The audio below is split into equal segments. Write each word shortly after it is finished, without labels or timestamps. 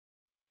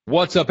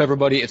What's up,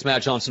 everybody? It's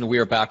Matt Johnson. We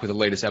are back with the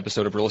latest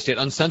episode of Real Estate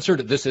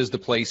Uncensored. This is the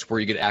place where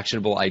you get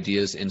actionable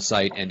ideas,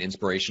 insight, and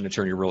inspiration to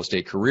turn your real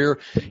estate career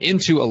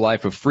into a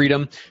life of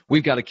freedom.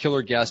 We've got a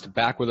killer guest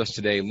back with us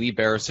today, Lee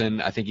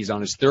Barrison. I think he's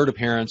on his third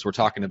appearance. We're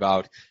talking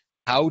about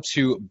how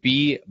to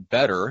be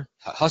better,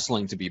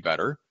 hustling to be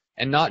better,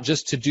 and not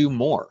just to do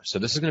more. So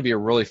this is going to be a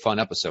really fun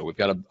episode. We've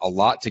got a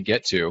lot to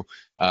get to.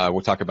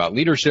 We'll talk about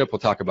leadership. We'll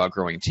talk about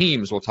growing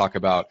teams. We'll talk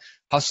about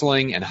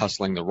hustling and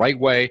hustling the right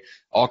way,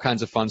 all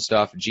kinds of fun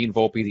stuff. Gene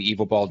Volpe, the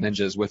evil bald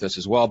ninja, is with us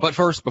as well. But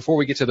first, before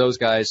we get to those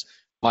guys,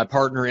 my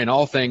partner in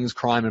all things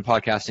crime and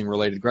podcasting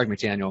related, Greg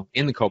McDaniel,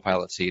 in the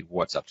co-pilot seat.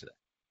 What's up today?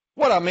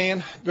 What up,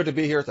 man? Good to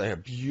be here. It's a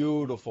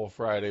beautiful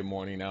Friday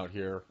morning out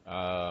here.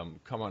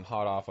 Coming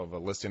hot off of a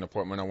listing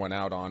appointment I went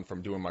out on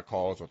from doing my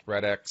calls with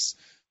RedX.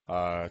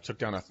 Took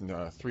down a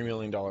 $3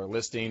 million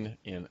listing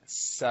in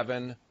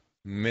 7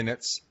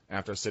 minutes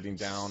after sitting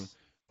down.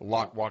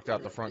 Walked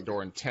out the front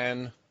door in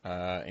 10,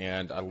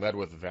 and I led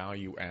with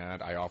value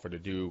add. I offered to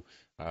do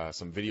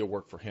some video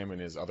work for him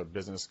and his other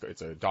business.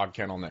 It's a dog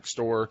kennel next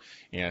door,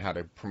 and how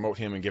to promote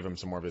him and give him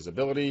some more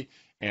visibility.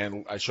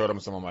 And I showed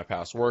him some of my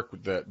past work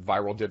that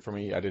Viral did for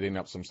me, editing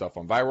up some stuff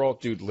on Viral.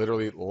 Dude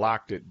literally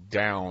locked it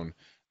down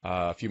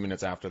a few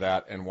minutes after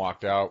that and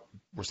walked out.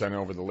 We're sending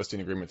over the listing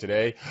agreement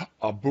today.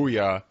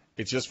 Booyah.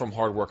 It's just from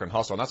hard work and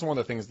hustle. And that's one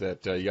of the things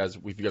that you guys,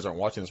 if you guys aren't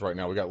watching this right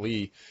now, we got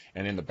Lee,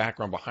 and in the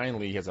background behind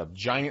Lee, he has a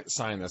giant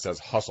sign that says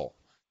hustle.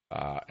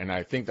 And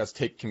I think that's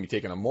can be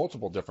taken in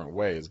multiple different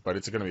ways, but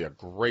it's going to be a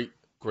great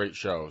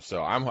show.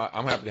 So I'm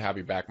happy to have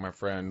you back, my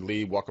friend.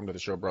 Lee, welcome to the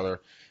show, brother.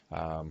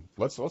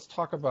 Let's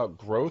talk about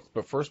growth.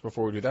 But first,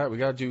 before we do that, we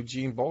got to do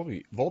Gene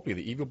Volpe,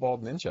 the evil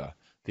bald ninja,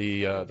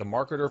 the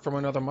marketer from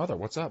another mother.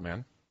 What's up,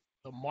 man?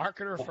 The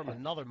marketer from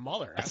another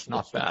mother. That's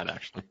not bad,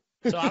 actually.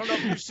 So I don't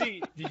know if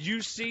did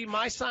you see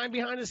my sign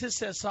behind us? His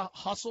says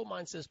hustle.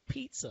 Mine says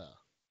pizza.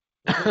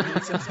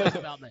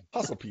 About me.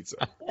 Hustle pizza.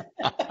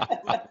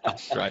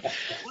 That's right.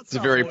 It's a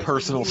very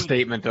personal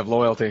statement of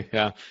loyalty.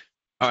 Yeah.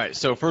 All right.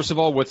 So first of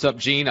all, what's up,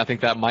 Gene? I think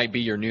that might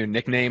be your new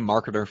nickname,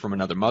 marketer from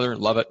another mother.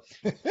 Love it.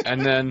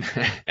 And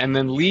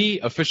then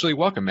Lee, officially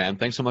welcome, man.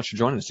 Thanks so much for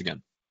joining us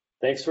again.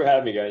 Thanks for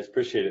having me, guys.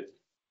 Appreciate it.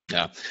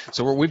 Yeah.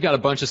 So we've got a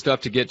bunch of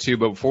stuff to get to,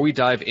 but before we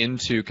dive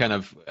into kind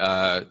of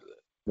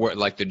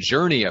like the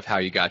journey of how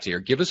you got to here,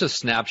 give us a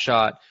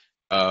snapshot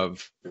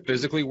of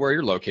physically where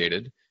you're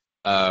located,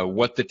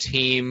 what the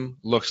team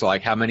looks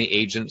like, how many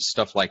agents,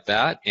 stuff like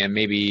that, and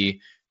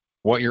maybe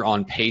what you're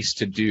on pace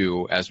to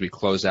do as we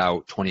close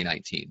out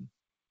 2019.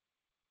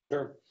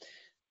 Sure.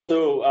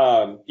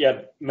 So,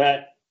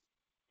 Matt,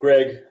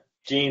 Greg,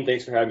 Gene,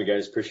 thanks for having me,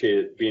 guys. Appreciate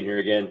it being here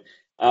again.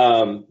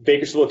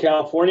 Bakersfield,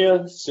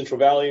 California, Central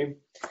Valley,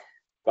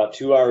 about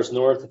 2 hours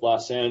north of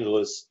Los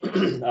Angeles.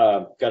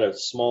 Got a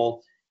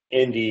small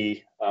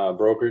indie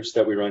brokerage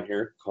that we run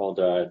here called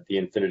the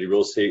Infinity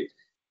Real Estate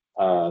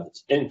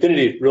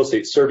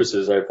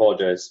Services. I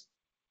apologize.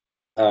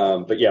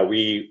 But yeah,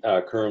 we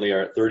currently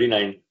are at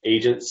 39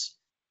 agents,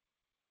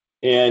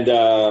 and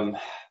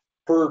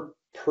per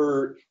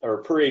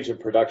agent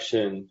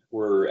production,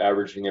 we're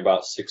averaging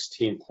about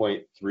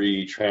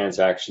 16.3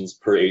 transactions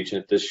per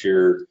agent this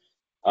year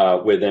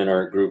within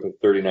our group of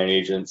 39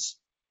 agents.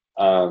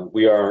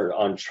 We are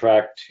on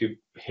track to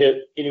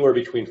hit anywhere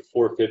between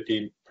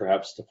 450,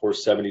 perhaps to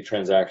 470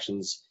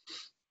 transactions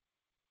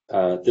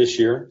this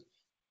year.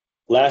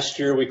 Last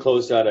year, we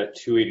closed out at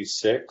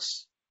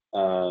 286,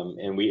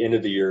 and we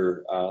ended the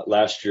year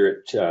last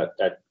year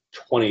at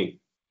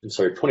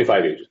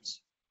 25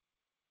 agents.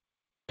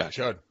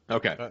 Gotcha.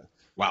 Okay.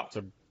 Wow.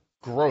 So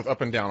growth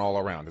up and down all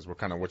around is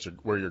kind of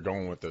where you're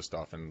going with this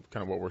stuff, and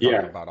kind of what we're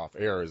talking about off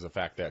air is the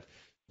fact that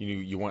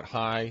you went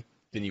high,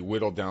 then you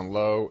whittled down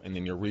low, and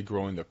then you're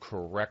regrowing the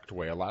correct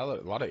way. A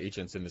lot of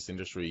agents in this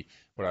industry,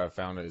 what I've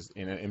found is,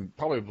 in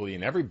probably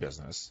in every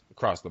business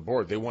across the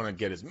board, they want to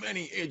get as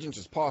many agents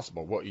as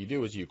possible. What you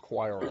do is you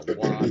acquire a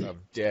lot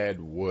of dead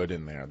wood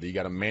in there. You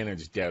got to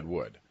manage dead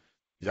wood.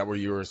 Is that where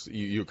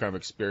you kind of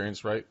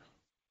experienced, right?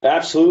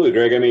 Absolutely,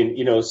 Greg. I mean,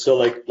 so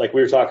like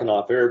we were talking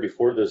off air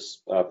before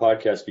this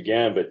podcast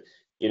began, but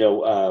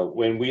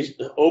when we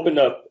opened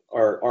up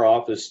our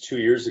office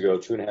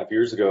 2.5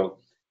 years ago,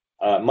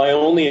 my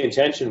only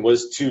intention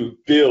was to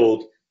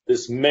build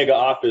this mega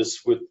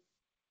office with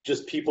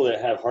just people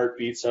that have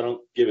heartbeats. I don't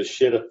give a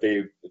shit if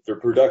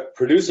they're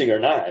producing or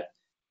not,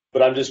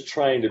 but I'm just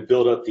trying to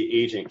build up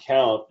the agent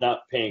count,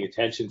 not paying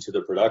attention to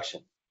the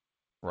production.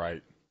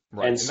 Right.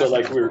 And so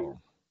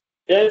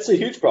it's a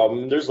huge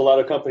problem. There's a lot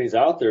of companies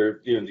out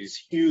there,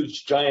 these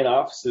huge giant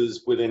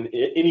offices within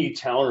any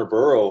town or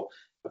borough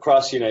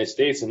across the United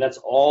States, and that's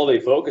all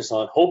they focus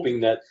on, hoping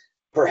that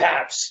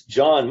perhaps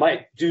John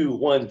might do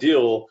one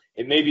deal.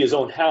 It may be his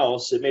own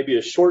house. It may be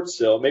a short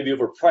sale, maybe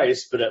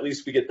overpriced, but at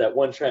least we get that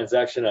one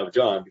transaction out of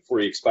John before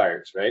he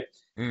expires, right?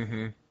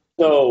 Mm-hmm.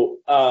 So,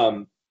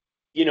 again,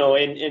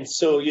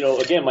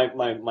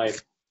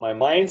 my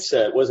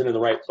mindset wasn't in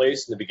the right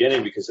place in the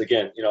beginning because,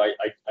 again,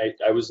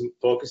 I wasn't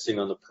focusing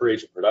on the per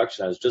agent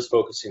production. I was just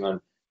focusing on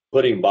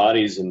putting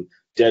bodies and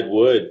dead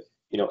wood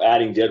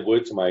adding dead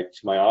wood to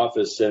my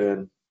office.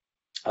 And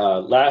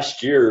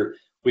last year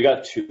we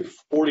got to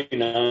 49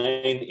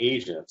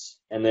 agents.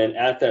 And then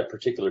at that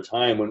particular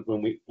time,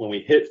 when we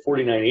hit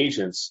 49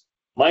 agents,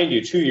 mind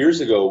you, 2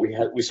 years ago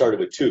we started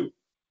with 2.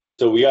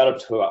 So we got up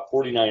to about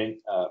 49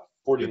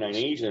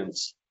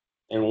 agents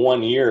in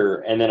 1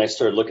 year. And then I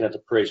started looking at the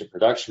per agent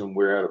production.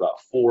 We're at about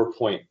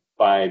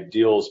 4.5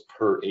 deals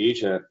per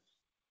agent.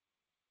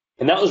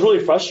 And that was really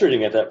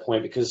frustrating at that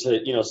point because,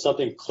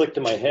 something clicked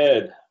in my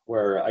head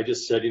where I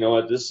just said, you know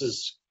what, this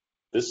is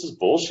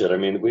bullshit. I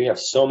mean, we have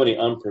so many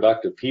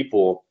unproductive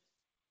people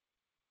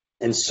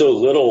and so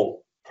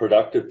little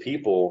productive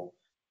people.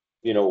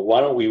 Why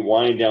don't we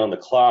wind down the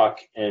clock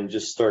and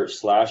just start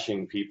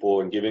slashing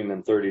people and giving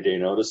them 30-day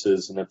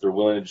notices? And if they're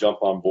willing to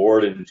jump on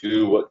board and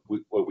do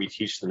what we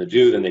teach them to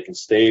do, then they can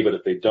stay. But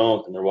if they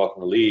don't, then they're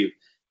welcome to leave.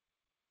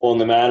 Well, in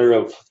the matter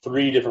of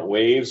 3 different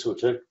waves,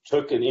 which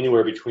took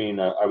anywhere between,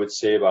 I would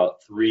say,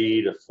 about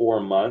 3 to 4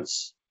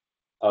 months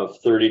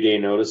of 30-day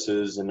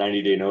notices and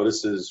 90-day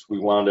notices, we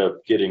wound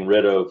up getting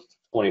rid of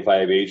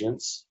 25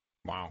 agents.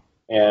 Wow.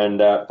 And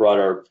that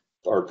brought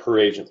our per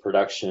agent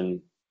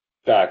production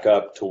back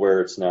up to where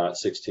it's now at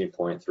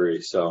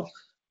 16.3. So,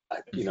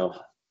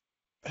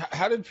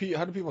 How did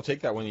people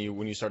take that when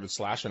you started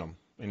slashing them,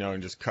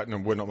 and just cutting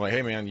them? I'm like,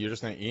 hey man, you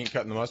ain't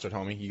cutting the mustard,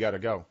 homie. You got to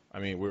go. I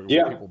mean, were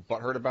people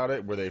butthurt about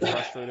it? Were they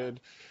frustrated?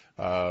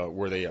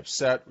 Were they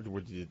upset?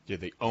 Did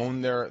they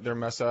own their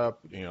mess up?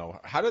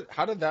 How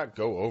did that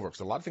go over? Because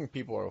a lot of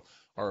people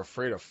are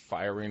afraid of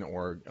firing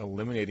or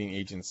eliminating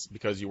agents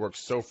because you work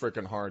so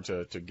freaking hard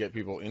to get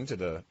people into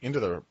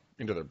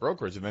their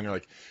brokerage, and then you're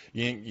like,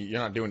 you're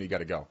not doing it, you got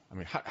to go. I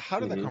mean,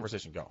 how did that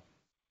conversation go?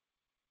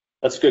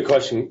 That's a good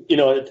question.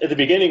 At the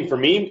beginning for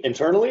me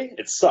internally,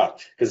 it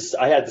sucked because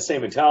I had the same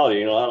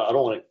mentality. I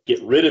don't want to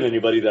get rid of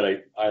anybody that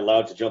I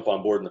allowed to jump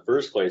on board in the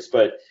first place.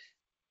 But,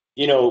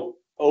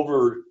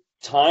 over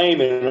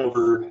time and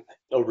over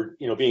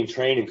being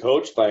trained and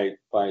coached by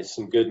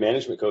some good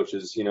management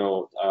coaches,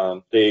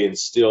 they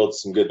instilled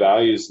some good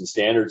values and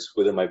standards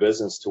within my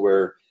business to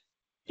where,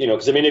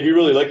 because if you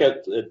really look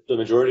at the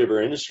majority of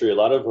our industry, a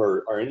lot of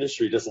our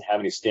industry doesn't have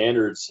any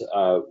standards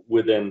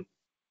within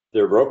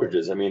their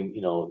brokerages. I mean,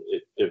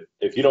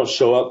 if you don't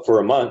show up for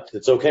a month,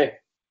 it's okay.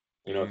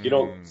 If you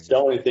don't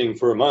sell anything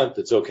for a month,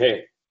 it's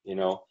okay.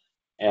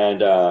 And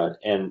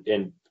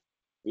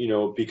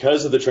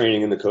because of the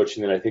training and the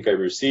coaching that I think I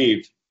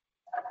received,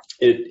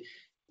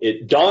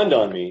 it dawned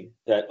on me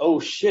that, oh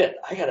shit,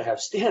 I got to have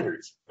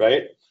standards,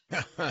 right?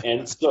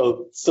 And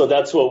so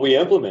that's what we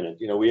implemented.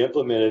 We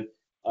implemented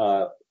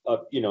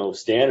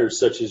standards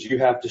such as you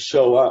have to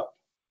show up.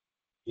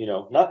 You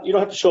don't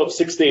have to show up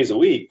 6 days a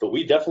week, but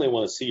we definitely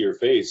want to see your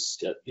face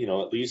at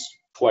least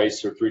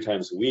twice or 3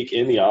 times a week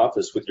in the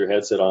office with your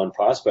headset on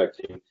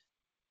prospecting.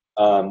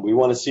 We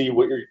want to see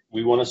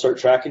we want to start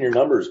tracking your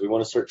numbers. We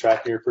want to start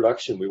tracking your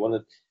production. We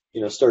want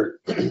to,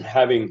 start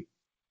having,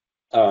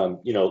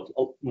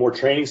 more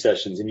training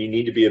sessions, and you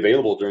need to be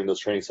available during those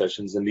training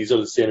sessions. And these are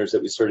the standards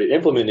that we started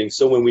implementing.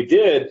 So when we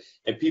did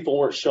and people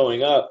weren't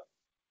showing up,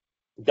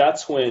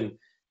 that's when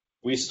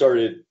we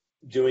started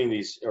doing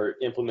these or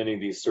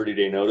implementing these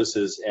 30-day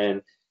notices.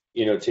 And,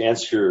 to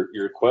answer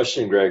your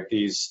question, Greg,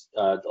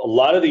 a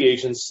lot of the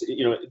agents,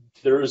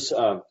 there's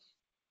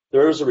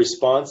a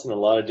response in a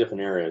lot of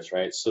different areas,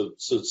 right? So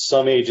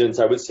some agents,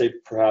 I would say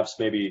perhaps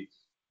maybe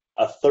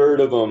a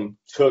third of them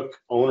took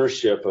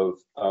ownership of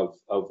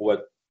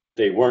what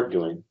they weren't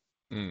doing.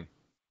 And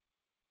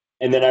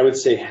then I would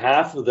say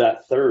half of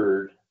that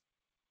third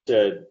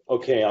said,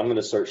 okay, I'm going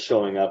to start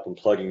showing up and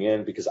plugging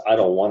in because I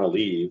don't want to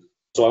leave.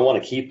 So I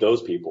want to keep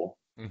those people,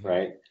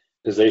 right?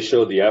 Because they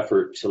showed the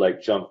effort to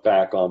jump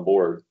back on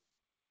board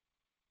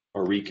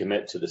or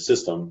recommit to the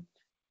system.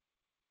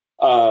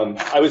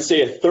 I would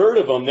say a third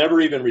of them never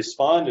even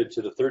responded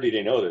to the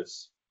 30-day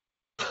notice.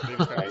 They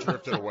just kind of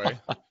drifted away,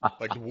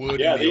 like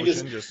wood in the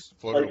ocean, just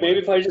floated away. Maybe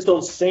if I just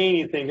don't say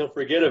anything, he'll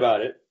forget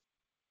about it.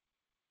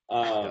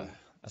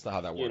 That's not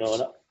how that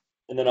works.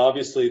 And then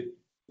obviously,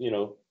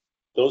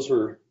 those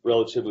were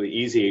relatively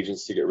easy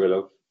agents to get rid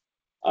of.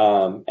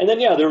 And then,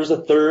 there was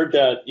a third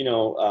that,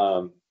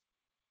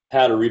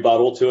 had a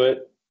rebuttal to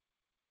it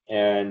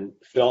and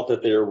felt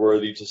that they were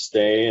worthy to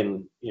stay.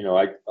 And,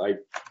 I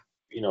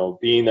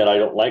being that I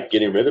don't like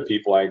getting rid of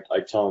people, I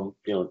tell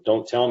them,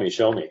 don't tell me,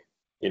 show me.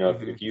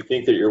 If you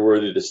think that you're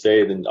worthy to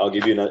stay, then I'll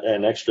give you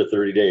an extra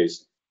 30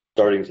 days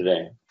starting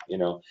today,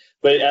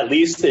 But at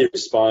least they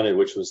responded,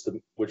 which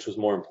was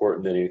more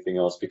important than anything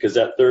else, because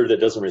that third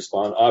that doesn't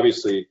respond,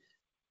 obviously,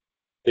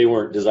 they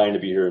weren't designed to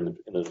be here in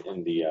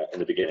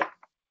the beginning.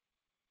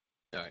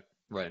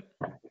 Right.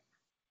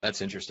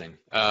 That's interesting.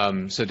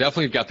 So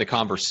definitely you've got the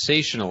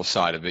conversational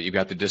side of it. You've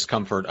got the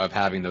discomfort of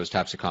having those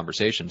types of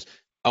conversations.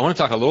 I want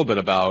to talk a little bit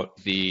about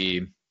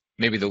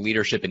maybe the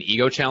leadership and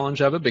ego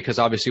challenge of it, because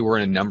obviously we're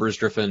in a numbers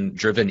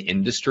driven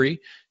industry,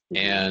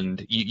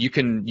 and you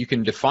can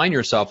define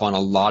yourself on a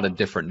lot of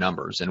different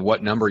numbers, and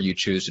what number you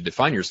choose to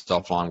define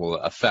yourself on will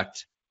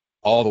affect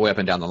all the way up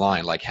and down the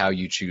line, like how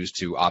you choose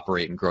to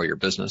operate and grow your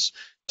business.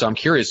 So I'm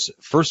curious,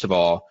 first of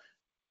all,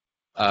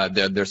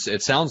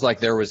 it sounds like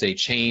there was a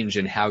change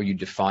in how you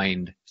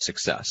defined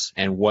success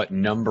and what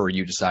number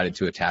you decided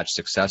to attach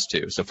success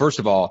to. So first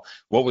of all,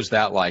 what was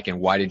that like, and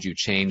why did you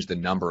change the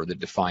number that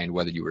defined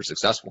whether you were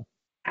successful?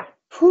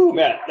 Whew,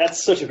 Matt,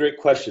 that's such a great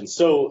question.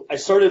 So I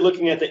started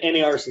looking at the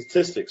NAR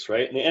statistics,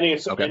 right? And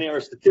the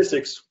NAR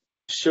statistics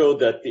showed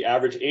that the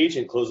average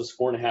agent closes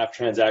 4.5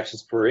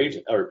 transactions per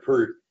agent or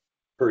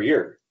per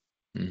year.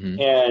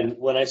 Mm-hmm. And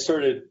when I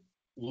started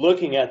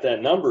looking at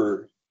that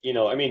number,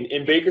 I mean,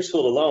 in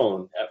Bakersfield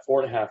alone, at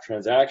 4.5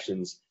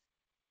 transactions,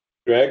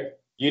 Greg,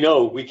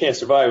 we can't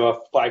survive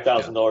off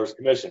 $5,000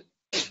 commission,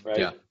 right?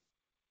 Yeah.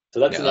 So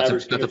that's an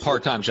average. That's a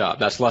part-time job.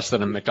 That's less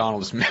than a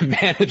McDonald's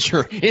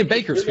manager in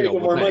Bakersfield. You're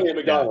making more money at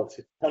McDonald's,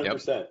 100%. Yep.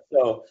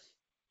 So,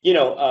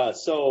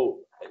 so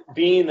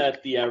being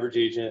that the average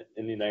agent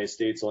in the United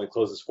States only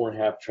closes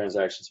 4.5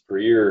 transactions per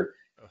year,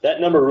 that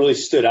number really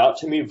stood out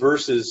to me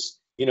versus,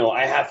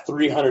 I have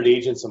 300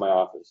 agents in my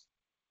office,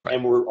 right,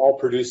 and we're all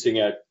producing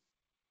at,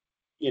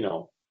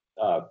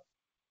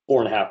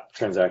 4.5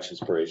 transactions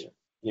per agent.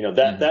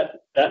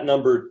 That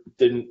number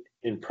didn't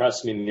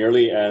impress me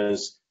nearly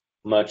as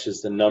much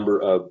as the number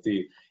of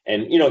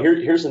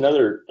here's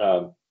another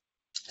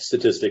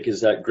statistic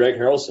is that Greg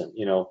Harrelson,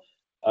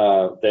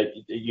 that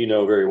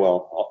very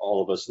well,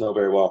 all of us know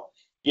very well,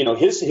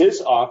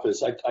 his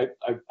office,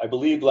 I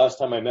believe last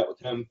time I met with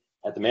him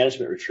at the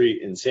management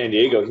retreat in San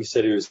Diego, he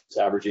said he was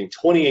averaging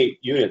 28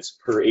 units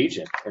per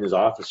agent in his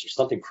office or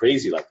something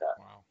crazy like that.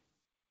 Wow.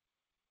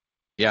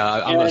 Yeah,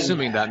 I'm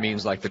assuming that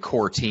means like the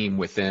core team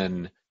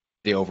within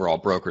the overall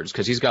brokerage,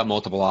 because he's got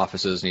multiple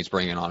offices and he's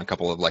bringing on a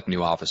couple of like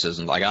new offices,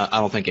 and like I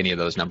don't think any of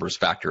those numbers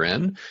factor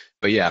in.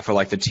 But yeah, for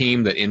like the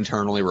team that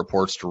internally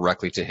reports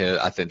directly to his,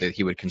 I think that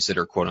he would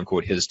consider quote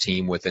unquote his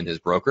team within his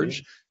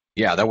brokerage.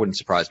 Mm-hmm. Yeah, that wouldn't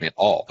surprise me at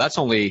all. That's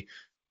only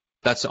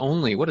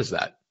what is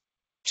that?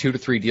 2 to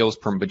 3 deals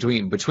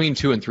between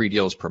 2 and 3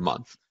 deals per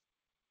month.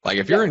 Like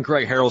if you're in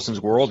Greg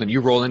Harrelson's world and you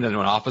roll into an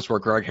office where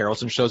Greg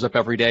Harrelson shows up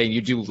every day and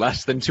you do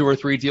less than 2 or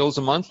 3 deals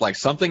a month, like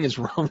something is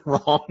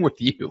wrong with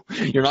you.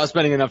 You're not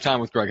spending enough time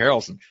with Greg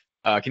Harrelson.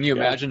 Can you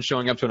imagine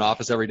showing up to an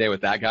office every day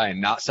with that guy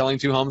and not selling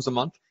 2 homes a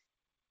month?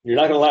 You're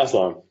not going to last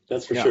long.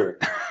 That's for sure.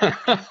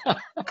 But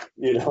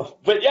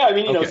yeah, I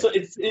mean, Okay. So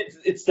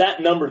it's that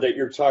number that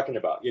you're talking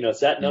about. It's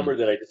that number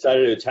that I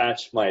decided to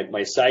attach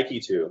my psyche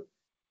to,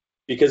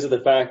 because of the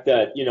fact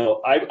that,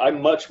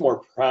 I'm much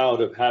more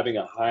proud of having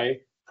a high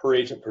per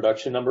agent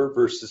production number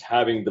versus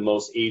having the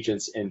most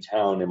agents in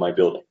town in my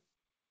building.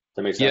 Does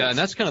that make sense? Yeah, and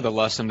that's kind of the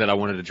lesson that I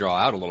wanted to draw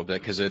out a little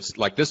bit, because it's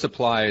like this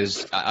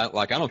applies.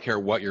 I don't care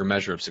what your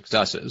measure of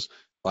success is.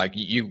 Like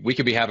we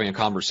could be having a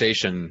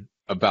conversation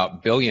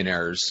about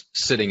billionaires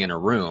sitting in a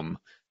room,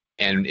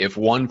 and if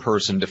one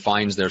person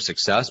defines their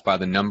success by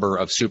the number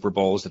of Super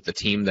Bowls that the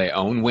team they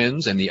own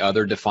wins, and the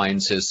other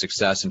defines his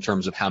success in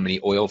terms of how many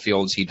oil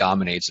fields he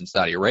dominates in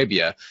Saudi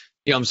Arabia,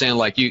 you know what I'm saying?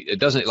 Like it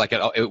doesn't, like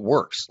it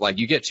works. Like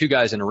you get 2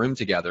 guys in a room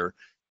together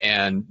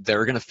and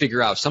they're going to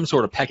figure out some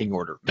sort of pecking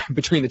order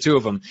between the 2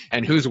 of them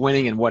and who's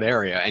winning in what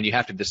area. And you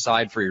have to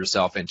decide for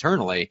yourself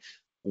internally,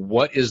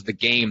 what is the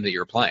game that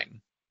you're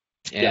playing?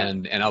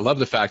 And I love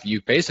the fact that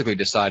you basically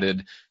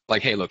decided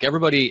like, hey, look,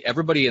 everybody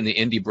in the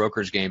indie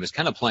brokerage game is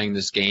kind of playing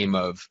this game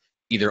of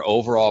either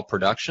overall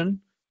production,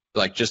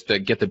 like just to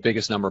get the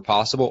biggest number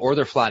possible, or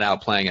they're flat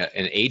out playing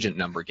an agent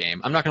number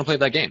game. I'm not going to play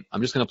that game.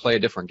 I'm just going to play a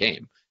different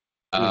game.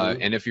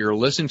 And if you're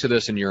listening to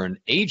this and you're an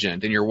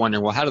agent and you're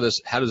wondering, well, how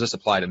does this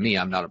apply to me?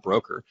 I'm not a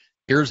broker.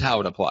 Here's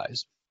how it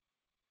applies.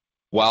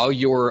 While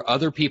your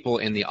other people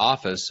in the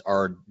office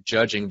are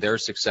judging their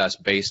success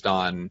based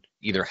on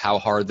either how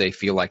hard they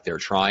feel like they're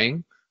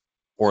trying,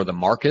 or the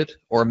market,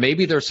 or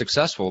maybe they're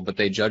successful, but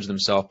they judge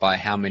themselves by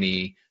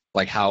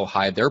how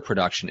high their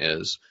production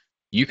is,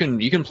 you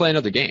can play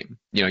another game.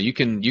 You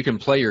can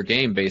play your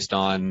game based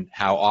on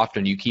how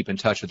often you keep in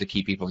touch with the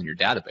key people in your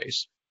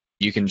database.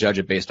 You can judge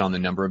it based on the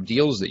number of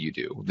deals that you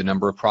do, the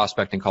number of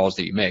prospecting calls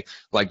that you make.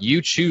 Like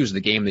you choose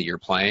the game that you're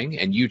playing,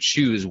 and you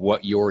choose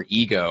what your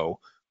ego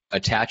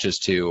attaches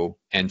to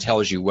and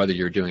tells you whether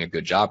you're doing a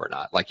good job or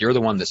not. Like you're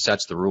the one that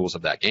sets the rules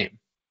of that game.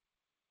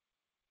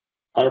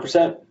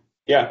 100%.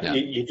 Yeah.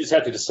 You just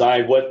have to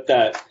decide what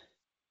that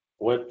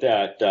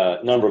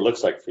number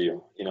looks like for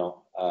you.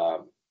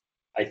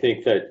 I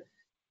think that,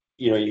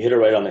 you hit it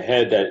right on the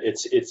head that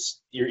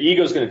it's your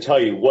ego is going to tell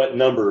you what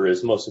number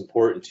is most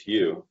important to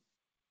you.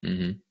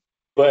 Mm-hmm.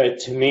 But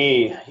to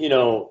me,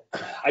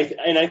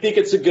 I think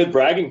it's a good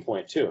bragging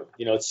point too.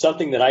 It's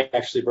something that I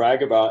actually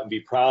brag about and be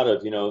proud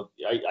of.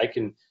 I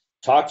can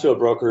talk to a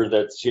broker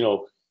that's, his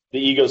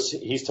ego's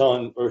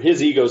telling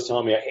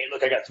me, hey,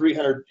 look, I got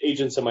 300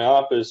 agents in my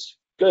office.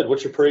 Good.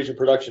 What's your per agent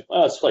production?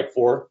 Oh, it's like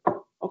 4.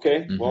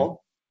 Okay. Mm-hmm.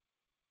 Well,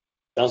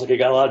 sounds like you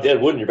got a lot of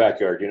dead wood in your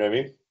backyard. You know what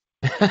I mean?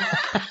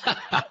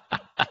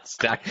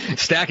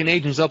 Stacking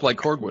agents up like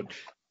cordwood.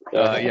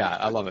 Yeah,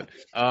 I love it.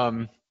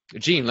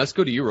 Gene, let's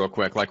go to you real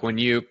quick. Like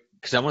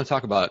because I want to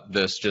talk about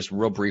this just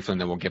real briefly, and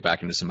then we'll get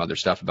back into some other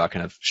stuff about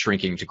kind of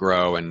shrinking to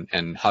grow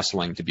and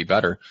hustling to be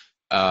better.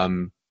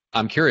 I'm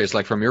curious,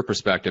 like from your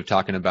perspective,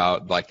 talking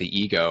about like the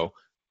ego,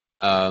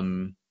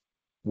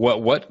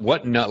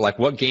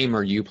 what game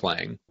are you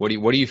playing? What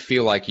do you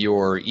feel like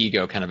your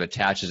ego kind of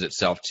attaches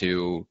itself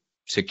to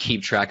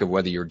keep track of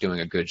whether you're doing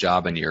a good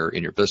job in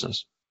your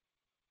business?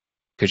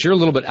 Because you're a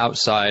little bit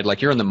outside,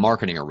 like you're in the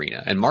marketing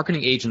arena, and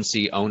marketing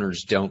agency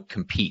owners don't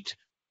compete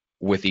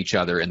with each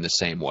other in the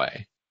same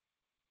way.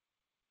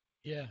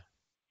 Yeah.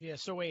 Yeah.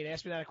 So wait,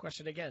 ask me that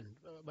question again.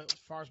 As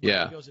far as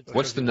goes,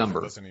 what's the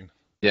number? Listening.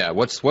 Yeah.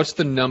 What's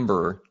the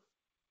number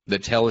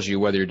that tells you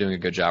whether you're doing a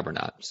good job or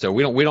not? So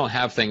we don't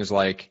have things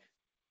like,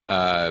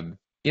 like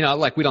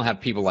we don't have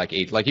people like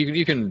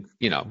you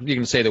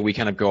can say that we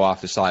kind of go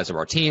off the size of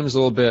our teams a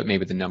little bit,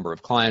 maybe the number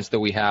of clients that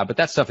we have, but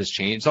that stuff has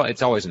changed.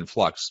 It's always in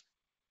flux.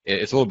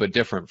 It's a little bit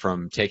different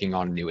from taking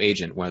on a new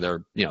agent where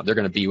they're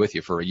going to be with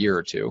you for a year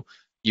or two.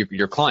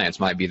 Your clients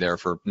might be there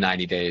for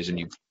 90 days and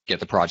you get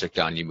the project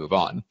done, you move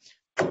on.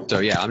 So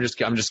yeah, I'm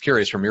just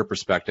curious from your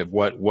perspective,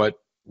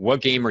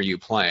 what game are you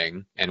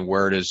playing, and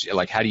where does,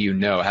 how do you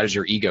know, how does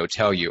your ego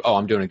tell you, oh,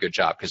 I'm doing a good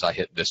job because I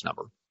hit this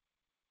number?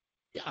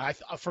 Yeah,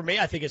 for me,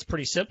 I think it's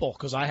pretty simple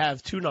because I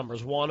have two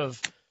numbers.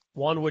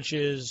 One which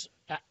is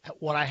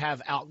what I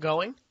have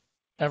outgoing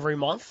every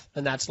month,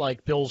 and that's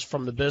like bills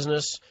from the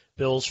business,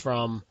 bills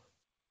from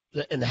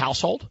in the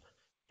household,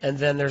 and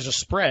then there's a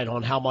spread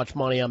on how much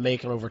money I'm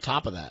making over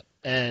top of that.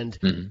 And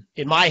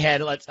in my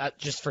head,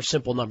 just for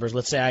simple numbers,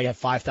 let's say I have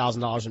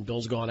 $5,000 in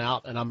bills going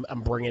out, and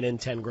I'm bringing in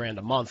 $10,000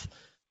 a month.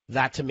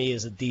 That to me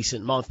is a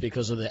decent month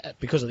because of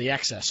the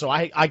excess. So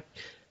I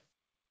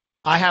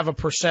have a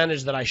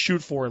percentage that I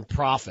shoot for in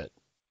profit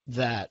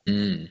that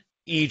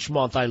each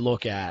month I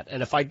look at,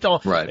 and if I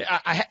don't, right.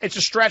 It's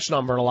a stretch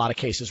number in a lot of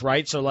cases,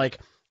 right? So I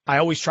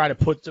always try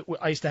to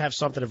I used to have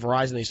something at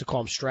Verizon. They used to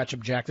call them stretch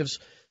objectives,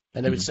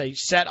 and they would say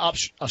set up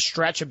a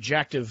stretch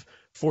objective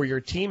for your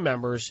team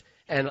members,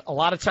 and a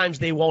lot of times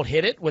they won't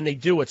hit it. When they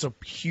do, it's a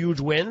huge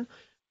win.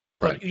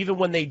 But right. Even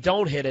when they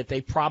don't hit it,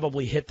 they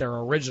probably hit their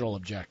original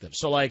objective.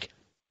 So in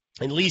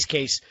Lee's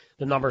case,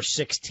 the number's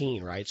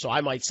 16, right? So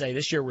I might say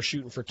this year we're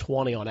shooting for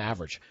 20 on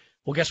average.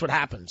 Well, guess what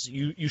happens?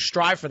 You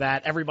strive for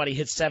that. Everybody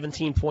hits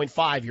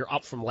 17.5. You're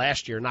up from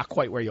last year, not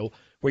quite where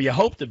you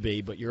hope to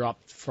be, but you're up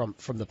from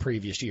the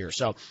previous year.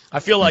 So I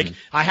feel like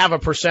I have a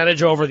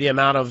percentage over the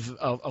amount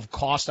of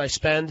cost I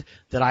spend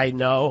that I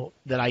know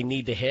that I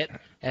need to hit.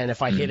 And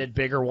if I hit it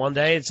bigger one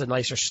day, it's a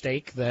nicer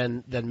stake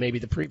than maybe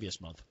the previous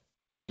month.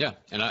 Yeah,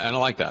 and I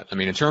like that. I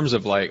mean, in terms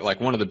of like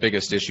one of the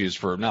biggest issues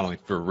for not only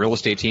for real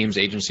estate teams,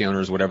 agency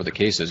owners, whatever the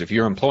case is, if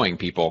you're employing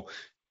people,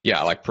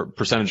 yeah, like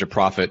percentage of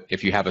profit,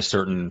 if you have a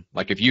certain,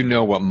 if you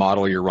know what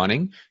model you're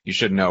running, you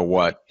should know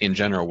what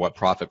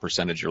profit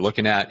percentage you're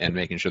looking at and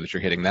making sure that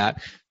you're hitting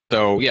that.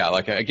 So yeah,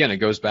 again, it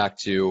goes back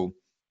to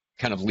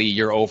kind of Lee,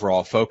 your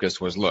overall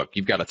focus was, look,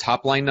 you've got a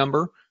top line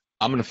number.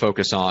 I'm going to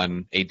focus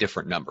on a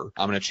different number.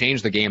 I'm going to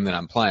change the game that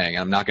I'm playing.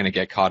 I'm not going to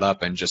get caught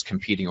up in just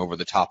competing over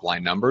the top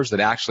line numbers that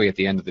actually at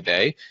the end of the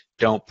day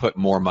don't put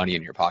more money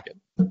in your pocket.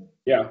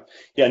 Yeah,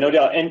 no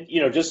doubt. And,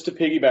 just to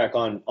piggyback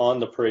on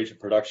the per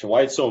agent production,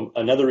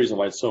 another reason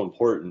why it's so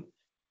important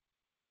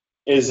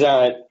is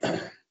that,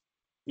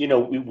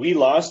 we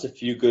lost a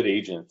few good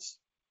agents,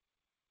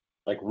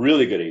 like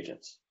really good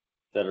agents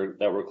that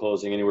were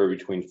closing anywhere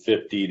between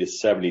 50 to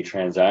 70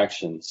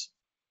 transactions.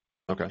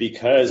 Okay.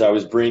 Because I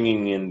was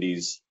bringing in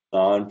these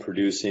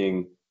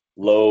non-producing,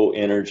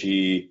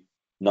 low-energy,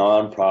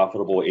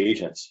 non-profitable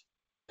agents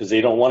because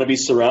they don't want to be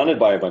surrounded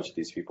by a bunch of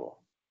these people.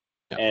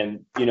 Yeah.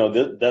 And,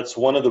 that's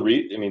one of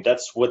the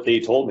that's what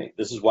they told me.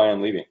 This is why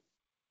I'm leaving.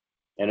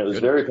 And it was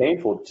very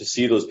painful to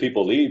see those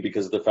people leave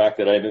because of the fact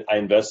that I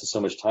invested so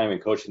much time in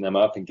coaching them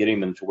up and getting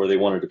them to where they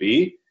wanted to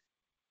be.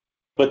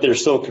 But they're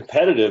so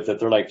competitive that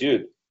they're like,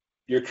 dude,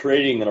 you're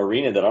creating an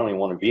arena that I don't even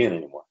want to be in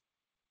anymore.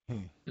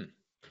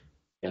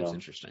 That's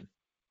interesting.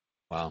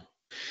 Wow.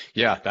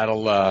 Yeah,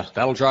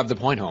 that'll drive the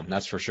point home.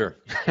 That's for sure.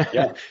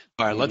 Yeah.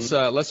 All right.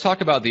 Let's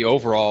talk about the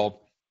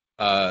overall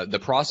the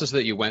process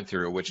that you went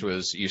through, which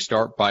was you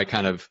start by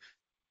kind of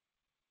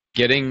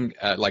getting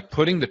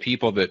putting the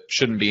people that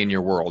shouldn't be in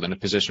your world in a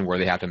position where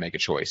they have to make a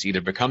choice, either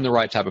become the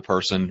right type of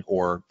person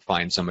or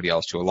find somebody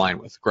else to align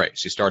with. Great.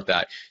 So you start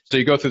that. So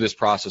you go through this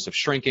process of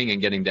shrinking and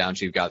getting down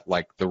to you've got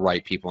the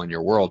right people in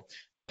your world.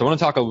 So I want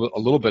to talk a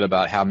little bit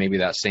about how maybe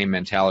that same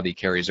mentality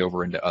carries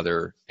over into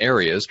other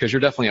areas, because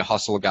you're definitely a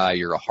hustle guy.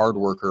 You're a hard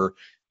worker.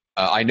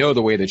 I know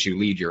the way that you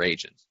lead your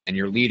agents, and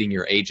you're leading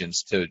your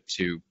agents to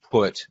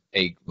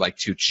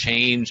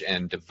change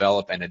and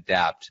develop and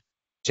adapt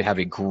to have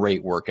a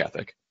great work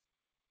ethic.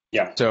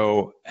 Yeah.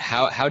 So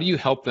how do you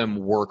help them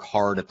work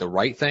hard at the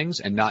right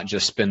things and not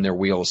just spin their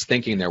wheels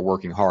thinking they're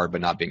working hard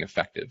but not being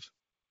effective?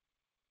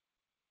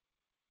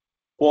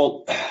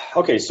 Well,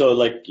 okay, so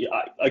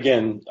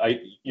again,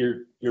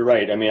 you're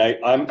right. I mean,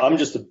 I'm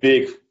just a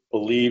big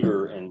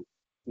believer in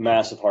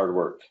massive hard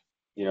work.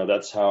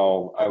 That's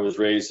how I was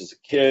raised as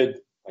a kid.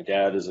 My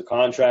dad is a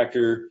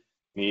contractor,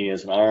 me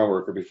as an iron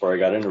worker before I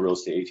got into real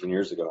estate 18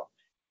 years ago.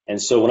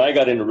 And so when I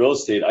got into real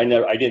estate, I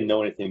didn't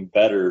know anything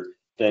better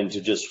than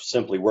to just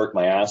simply work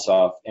my ass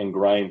off and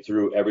grind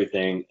through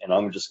everything, and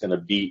I'm just going to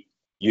beat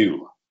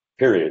you,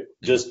 period,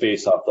 just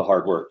based off the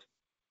hard work.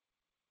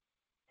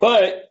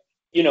 But,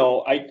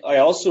 I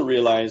also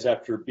realize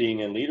after being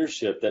in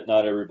leadership that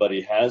not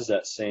everybody has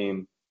that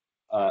same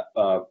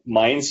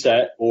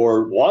mindset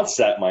or wants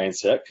that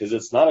mindset, because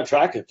it's not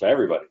attractive to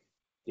everybody,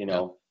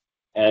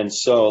 And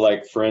so,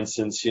 like, for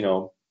instance,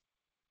 some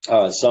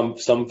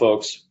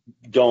folks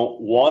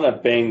don't want to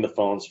bang the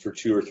phones for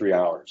 2 or 3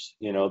 hours.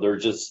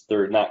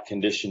 They're not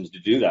conditioned to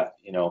do that.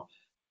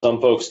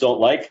 Some folks don't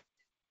like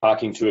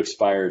talking to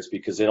expireds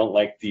because they don't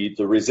like the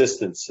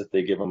resistance that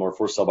they give them, or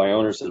for sell by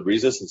owners, the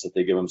resistance that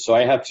they give them. So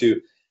I have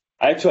to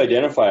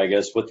identify, I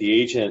guess, what the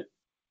agent,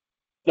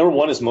 number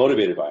one, is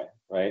motivated by,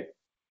 right?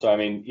 So, I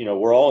mean,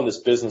 we're all in this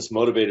business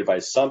motivated by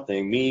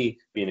something. Me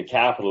being a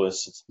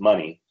capitalist, it's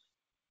money,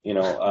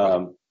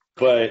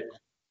 but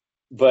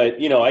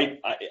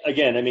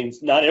I mean,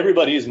 not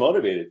everybody is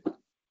motivated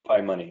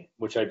by money,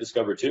 which I've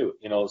discovered too.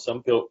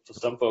 Some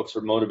folks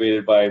are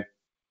motivated by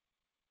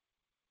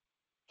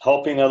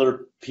helping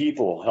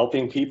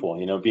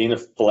people, being a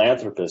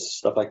philanthropist,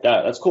 stuff like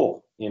that. That's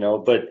cool,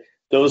 but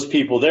those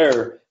people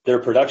their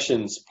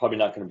production's probably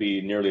not going to be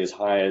nearly as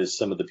high as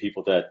some of the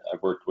people that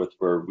I've worked with,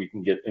 where we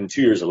can get, in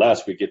 2 years or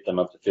less, we get them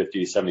up to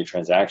 50, 70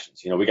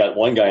 transactions. We got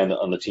one guy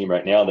on the team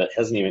right now that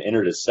hasn't even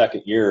entered his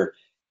second year,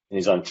 and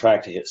he's on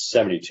track to hit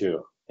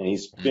 72. And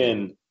he's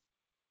been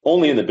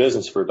only in the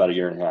business for about a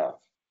year and a half.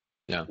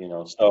 Yeah.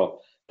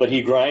 But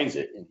he grinds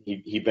it, and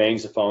he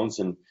bangs the phones,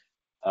 and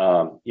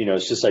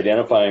it's just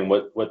identifying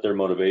what their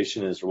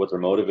motivation is or what their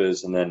motive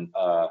is, and then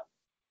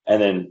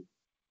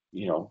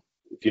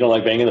if you don't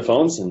like banging the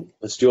phones, then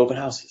let's do open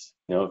houses,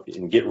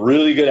 and get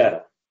really good at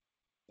them.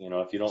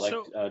 If you don't like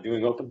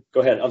doing open,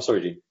 go ahead. I'm sorry,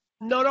 Gene.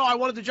 No, I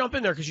wanted to jump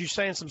in there because you're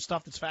saying some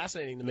stuff that's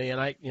fascinating to me,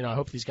 and I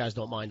hope these guys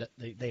don't mind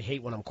it. They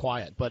hate when I'm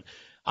quiet, but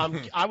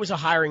I was a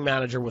hiring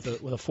manager with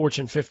a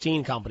Fortune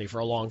 15 company for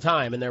a long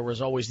time, and there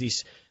was always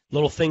these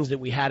little things that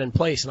we had in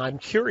place. And I'm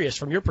curious,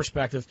 from your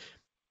perspective,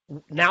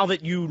 now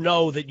that you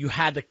know that you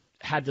had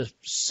to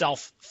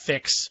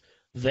self-fix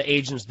the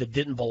agents that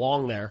didn't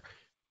belong there,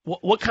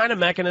 what kind of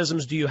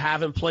mechanisms do you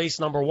have in place,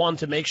 number one,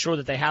 to make sure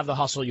that they have the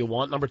hustle you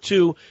want, number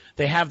two,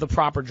 they have the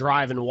proper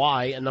drive and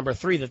why, and number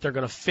three, that they're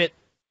going to fit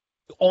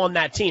on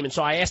that team? And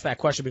so I asked that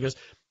question because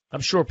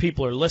I'm sure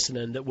people are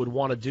listening that would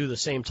want to do the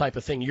same type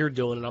of thing you're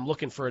doing, and I'm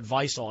looking for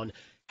advice on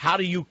how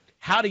do you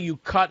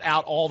cut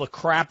out all the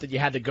crap that you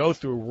had to go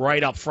through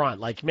right up front?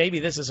 Like,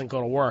 maybe this isn't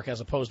going to work, as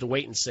opposed to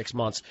waiting 6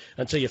 months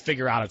until you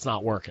figure out it's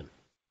not working.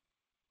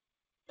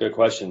 Good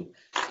question.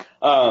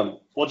 Well,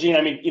 Gene,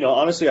 I mean,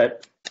 honestly,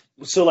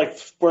 so like,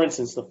 for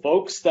instance, the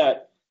folks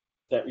that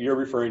you're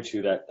referring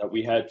to that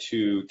we had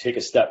to take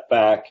a step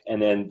back,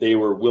 and then they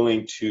were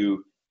willing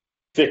to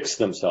fix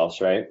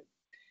themselves, right?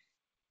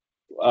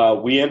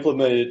 We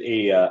implemented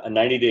a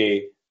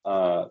 90-day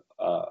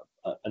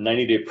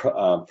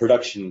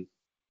production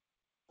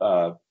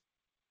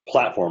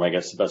platform, I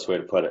guess is the best way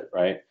to put it,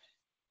 right?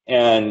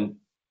 And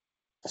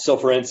so,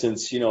 for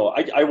instance,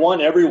 I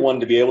want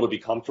everyone to be able to be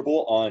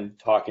comfortable on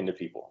talking to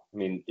people. I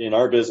mean, in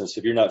our business,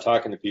 if you're not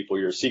talking to people,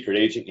 you're a secret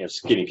agent, you have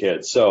skinny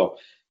kids. So,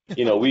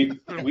 we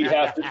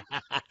have to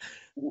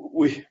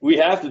we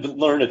have to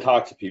learn to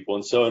talk to people.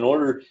 And so, in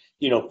order,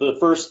 for the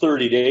first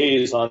 30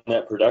 days on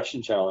that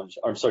production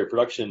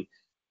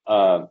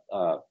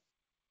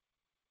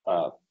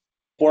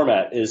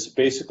format is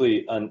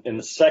basically in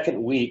the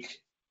second week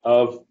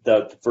of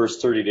the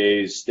first 30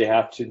 days, they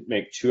have to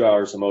make 2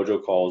 hours of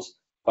Mojo calls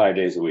 5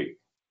 days a week.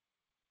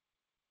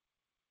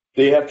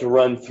 They have to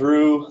run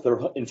through their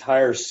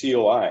entire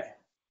COI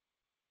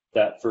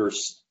that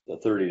first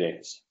 30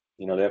 days.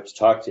 They have to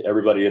talk to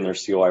everybody in their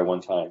COI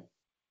one time.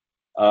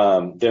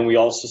 Then we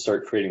also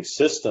start creating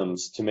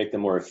systems to make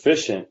them more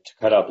efficient, to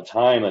cut out the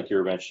time, like you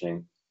were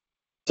mentioning,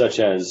 such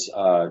as,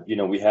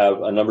 we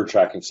have a number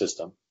tracking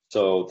system.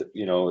 So,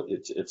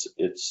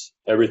 it's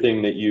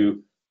everything that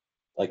you,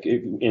 like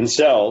in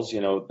sales,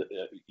 you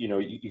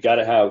got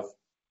to have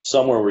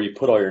somewhere where you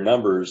put all your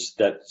numbers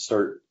that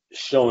start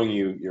showing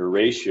you your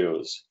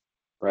ratios,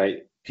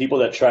 right? People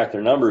that track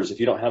their numbers, if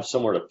you don't have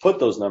somewhere to put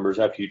those numbers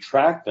after you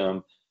track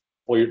them,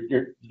 well,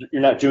 you're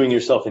not doing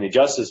yourself any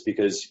justice,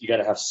 because you got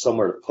to have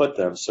somewhere to put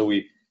them. So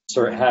we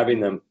start having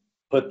them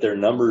put their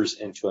numbers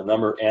into a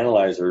number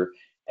analyzer,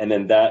 and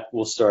then that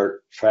will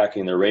start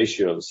tracking their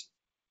ratios,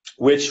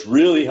 which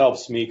really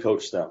helps me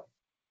coach them,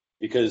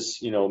 because,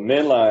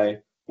 men lie,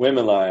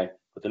 women lie,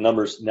 but the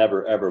numbers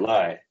never, ever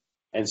lie.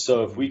 And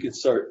so if we could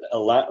start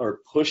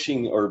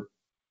pushing or,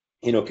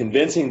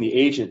 convincing the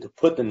agent to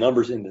put the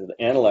numbers into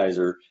the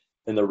analyzer,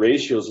 then the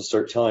ratios will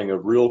start telling a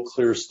real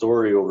clear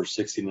story over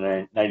 60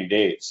 to 90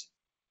 days.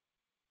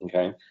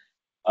 Okay.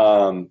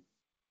 The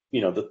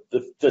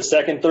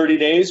second 30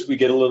 days, we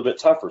get a little bit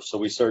tougher. So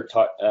we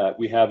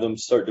have them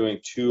start doing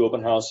 2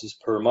 open houses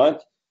per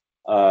month,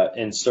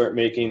 and start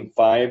making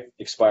 5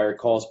 expired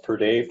calls per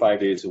day, 5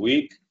 days a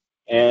week,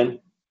 and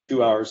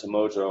 2 hours of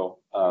Mojo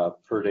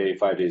per day,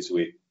 5 days a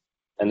week.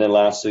 And then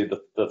lastly,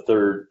 the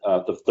third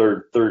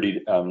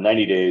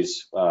 90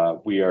 days,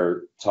 we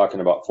are talking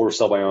about for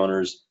sell by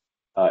owners,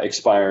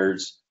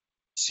 expireds,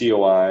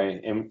 COI,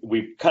 and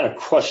we kind of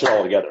crush it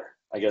all together.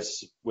 I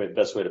guess,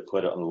 best way to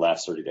put it, on the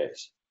last 30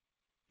 days.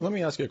 Let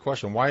me ask you a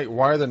question. Why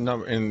are the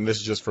number? And this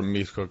is just from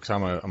me because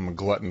I'm a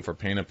glutton for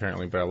pain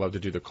apparently, but I love to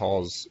do the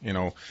calls.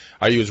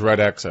 I use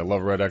RedX. I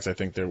love RedX. I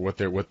think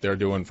what they're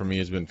doing for me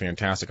has been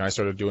fantastic. I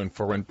started doing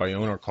for rent by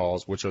owner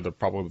calls, which are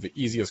probably the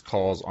easiest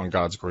calls on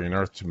God's green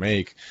earth to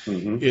make.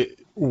 Mm-hmm.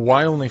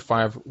 Why only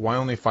five? Why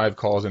only 5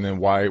 calls? And then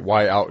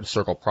why out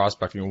circle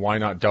prospecting? Why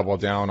not double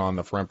down on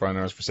the for rent by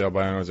owners, for sale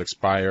by owners,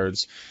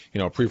 expireds,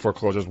 pre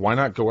foreclosures? Why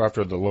not go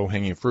after the low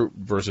hanging fruit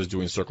versus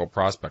doing circle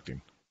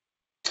prospecting?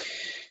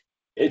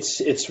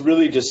 It's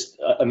really just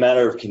a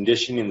matter of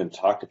conditioning them to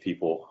talk to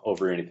people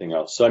over anything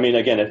else. So I mean,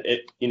 again,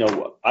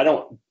 I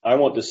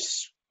won't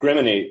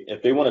discriminate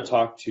if they want to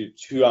talk to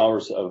 2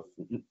 hours of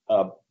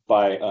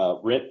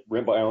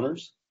rent by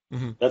owners.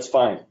 Mm-hmm. That's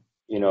fine.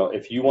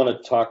 If you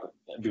want to talk,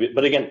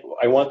 but again,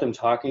 I want them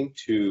talking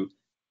to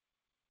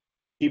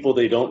people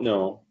they don't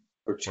know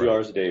for 2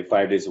 hours a day,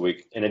 5 days a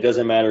week, and it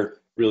doesn't matter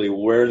really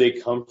where they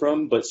come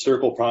from, but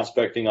circle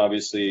prospecting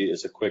obviously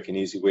is a quick and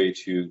easy way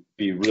to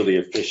be really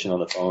efficient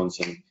on the phones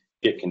and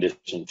get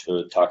conditioned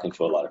to talking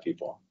to a lot of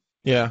people.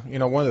 Yeah,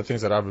 one of the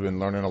things that I've been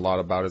learning a lot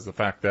about is the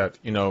fact that,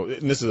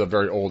 and this is a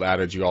very old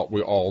adage,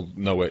 we all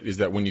know it, is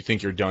that when you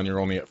think you're done, you're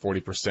only at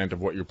 40% of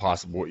what you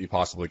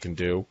possibly can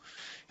do.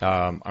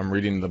 I'm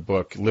reading the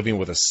book Living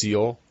with a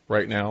Seal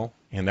right now,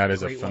 and that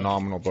is a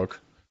phenomenal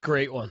book.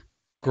 Great one.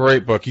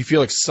 Great book. You feel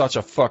like such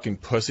a fucking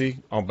pussy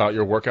about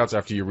your workouts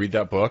after you read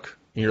that book.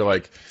 And you're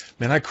like,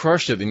 man, I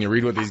crushed it. And you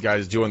read what these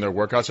guys do in their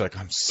workouts. You're like,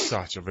 I'm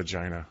such a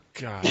vagina.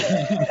 God.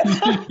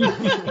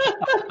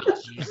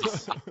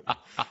 Jesus.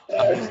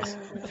 That's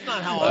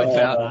not how I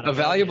felt. A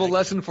valuable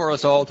lesson for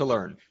us all to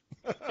learn.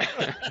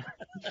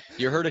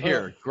 You heard it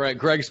here.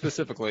 Greg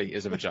specifically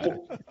is a vagina.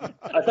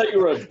 I thought you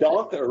were a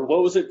donk, or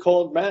what was it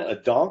called, Matt? A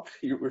donk?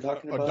 You were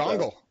talking about a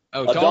dongle.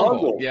 Oh, a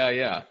dongle.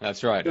 Yeah,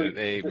 that's right.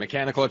 A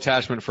mechanical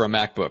attachment for a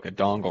MacBook, a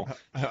dongle.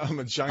 I'm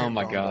a giant. Oh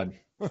my dongle. God.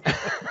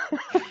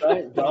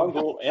 Giant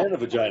dongle and a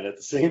vagina at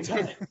the same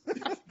time.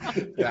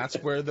 That's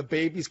where the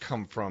babies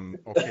come from,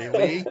 okay,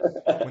 Lee?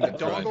 When the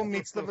dongle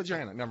meets the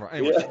vagina. Never mind.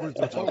 Anyway, we're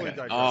totally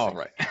digressing. All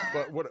right.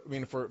 But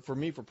for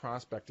me, for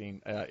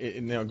prospecting,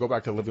 go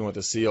back to Living with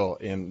a Seal,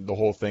 and the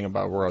whole thing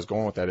about where I was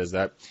going with that is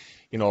that,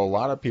 a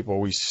lot of people,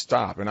 we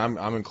stop, and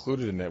I'm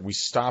included in that. We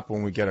stop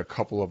when we get a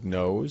couple of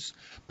no's,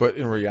 but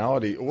in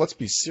reality, let's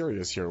be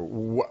serious here.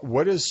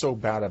 What is so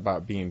bad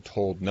about being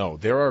told no?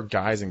 There are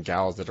guys and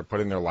gals that are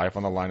putting their life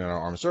on the line in our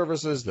armed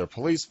services, their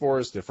police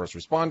force, their first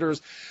responders.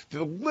 They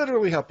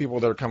literally have people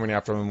that are coming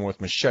after them with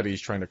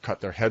machetes, trying to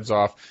cut their heads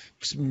off,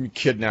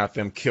 kidnap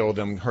them, kill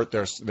them, hurt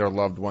their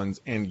loved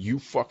ones, and you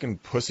fucking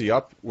pussy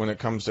up when it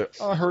comes to,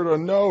 I heard a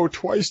no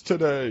twice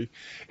today,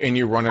 and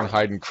you run and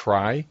hide and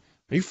cry.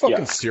 Are you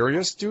fucking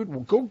serious, dude?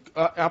 Well, go.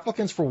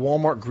 Applicants for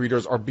Walmart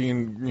greeters are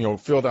being,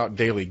 filled out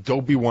daily.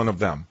 Go be one of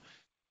them.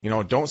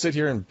 Don't sit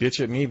here and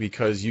bitch at me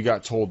because you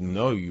got told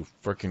no, you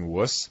freaking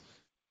wuss.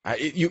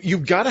 You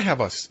gotta have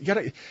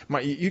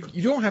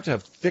you don't have to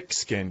have thick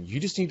skin. You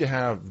just need to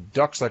have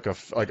ducks like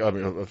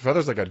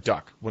feathers like a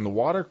duck. When the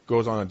water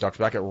goes on a duck's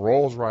back, it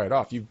rolls right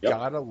off. You've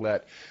gotta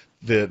let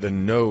the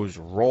nose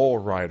roll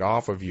right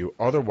off of you.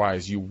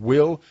 Otherwise, you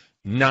will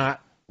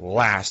not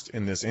last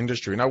in this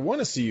industry, and I want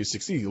to see you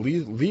succeed.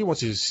 Lee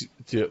wants you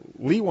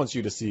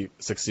to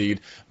succeed.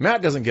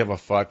 Matt doesn't give a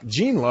fuck.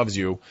 Gene loves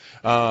you,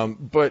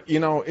 but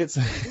it's.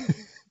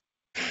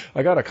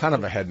 I got a kind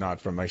of a head nod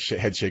from my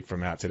head shake from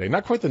Matt today.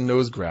 Not quite the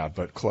nose grab,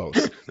 but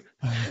close.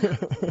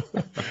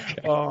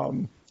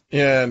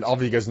 And all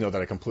of you guys know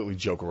that I completely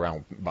joke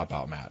around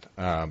about Matt.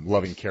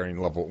 Loving, caring,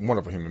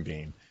 wonderful human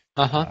being.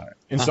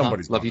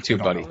 Somebody's love you too,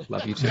 buddy.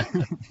 Love you too.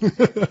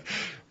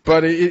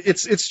 But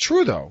it's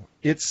true though.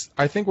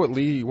 I think what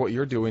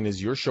you're doing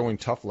is you're showing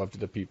tough love to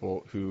the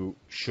people who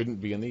shouldn't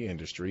be in the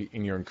industry,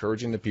 and you're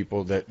encouraging the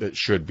people that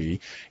should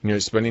be, and you're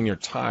spending your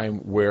time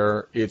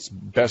where it's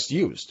best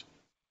used.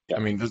 I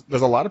mean,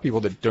 there's a lot of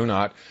people that do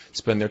not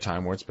spend their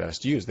time where it's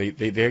best used. They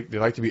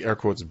like to be, air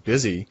quotes,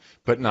 busy,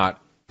 but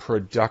not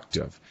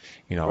productive.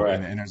 Right.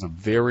 And there's a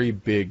very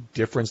big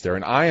difference there.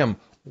 And I am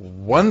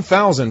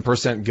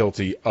 1,000%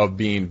 guilty of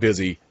being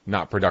busy,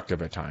 not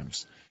productive at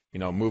times.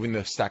 Moving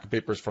the stack of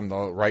papers from the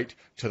right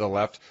to the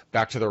left,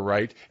 back to the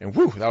right, and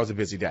whew, that was a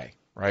busy day,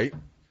 right?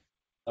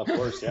 Of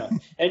course, yeah.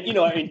 And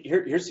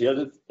here's the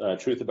other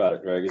truth about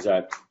it, Greg, is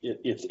that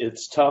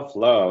it's tough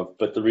love,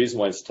 but the reason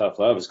why it's tough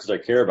love is because I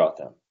care about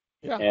them.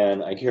 Yeah.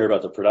 And I care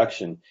about the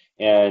production,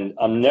 and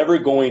I'm never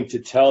going to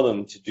tell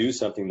them to do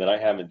something that I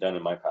haven't done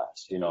in my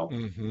past,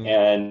 Mm-hmm.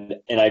 And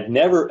I've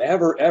never,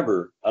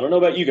 ever, I don't know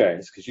about you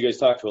guys, because you guys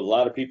talk to a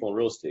lot of people in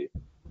real estate,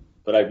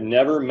 but I've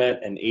never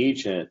met an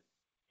agent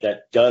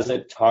that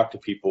doesn't talk to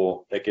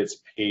people that gets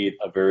paid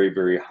a very,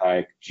 very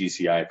high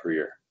GCI per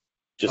year.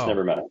 Just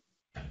never met them.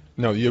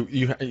 No,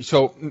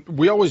 so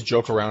we always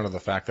joke around to the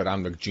fact that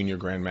I'm the junior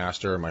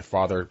grandmaster, and my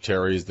father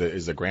Terry is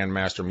the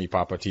grandmaster, me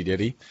Papa T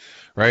Diddy,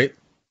 right?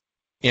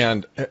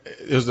 And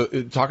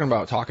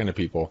talking to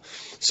people.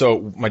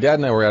 So my dad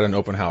and I were at an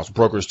open house,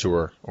 broker's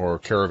tour or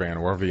caravan,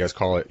 or whatever you guys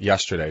call it,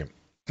 yesterday.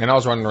 And I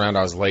was running around.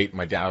 I was late.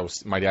 My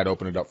dad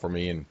opened it up for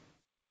me, and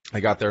I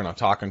got there and I'm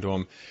talking to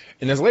him,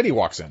 and this lady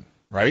walks in,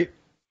 right?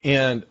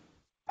 And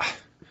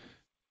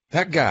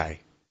that guy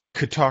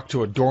could talk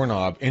to a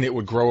doorknob, and it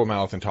would grow a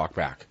mouth and talk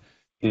back.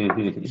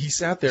 He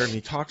sat there and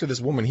he talked to this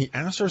woman. He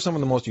asked her some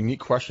of the most unique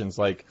questions,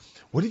 like,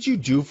 "What did you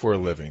do for a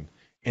living?"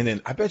 And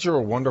then, "I bet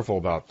you're wonderful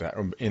about that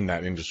in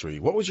that industry.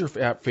 What was your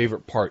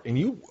favorite part?"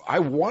 And I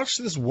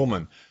watched this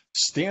woman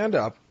stand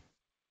up,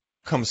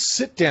 come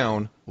sit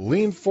down,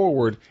 lean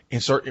forward,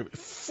 and start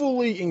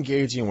fully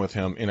engaging with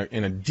him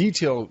in a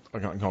detailed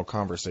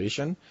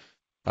conversation.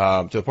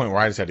 To the point where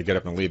I just had to get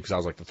up and leave because I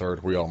was like the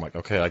third wheel. I'm like,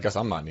 okay, I guess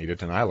I'm not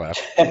needed, and I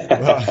left.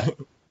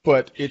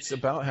 But it's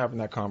about having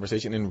that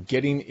conversation and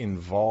getting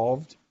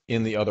involved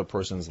in the other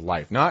person's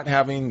life, not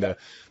having the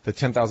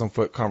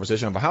 10,000-foot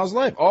conversation about how's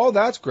life. Oh,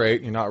 that's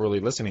great. You're not really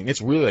listening. It's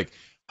really like,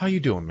 how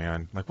you doing,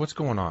 man? Like, what's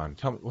going on?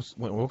 Tell me,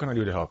 what can I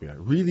do to help you?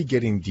 Really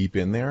getting deep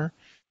in there.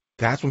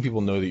 That's when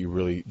people know that you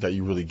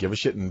really give a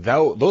shit, and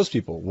those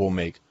people will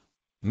make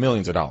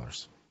millions of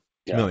dollars,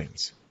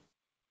 millions.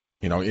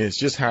 It's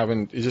just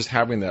having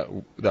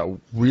that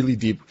really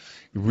deep,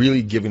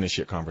 really giving a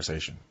shit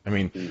conversation. I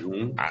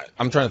mean,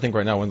 I'm trying to think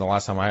right now when the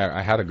last time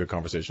I had a good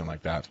conversation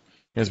like that.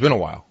 And it's been a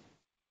while,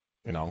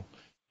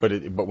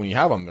 But when you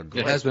have them, they're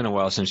great. It has been a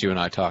while since you and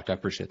I talked. I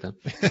appreciate that.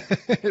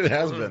 It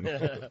has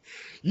been.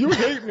 You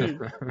hate me.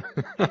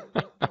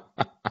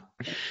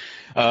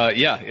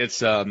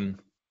 It's.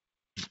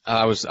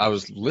 I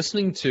was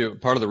listening to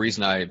part of the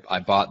reason I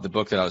bought the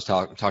book that I was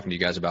talking to you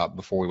guys about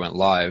before we went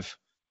live.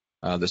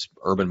 This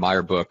Urban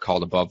Meyer book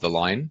called Above the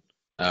Line,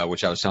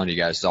 which I was telling you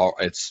guys,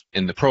 it's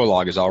in the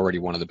prologue is already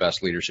one of the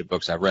best leadership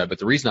books I've read. But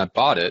the reason I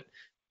bought it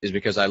is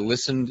because I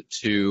listened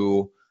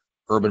to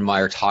Urban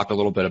Meyer talk a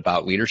little bit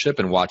about leadership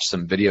and watched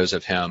some videos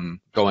of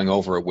him going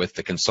over it with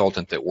the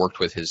consultant that worked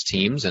with his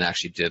teams and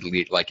actually did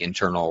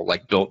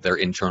built their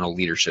internal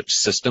leadership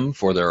system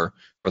for their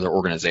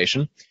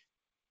organization.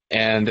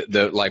 And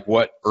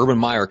what Urban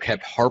Meyer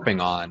kept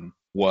harping on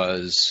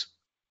was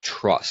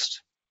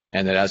trust.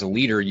 And that as a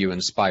leader, you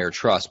inspire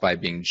trust by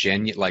being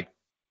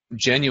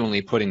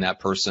genuinely putting that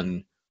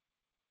person,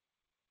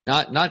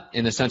 not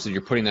in the sense that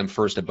you're putting them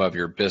first above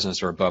your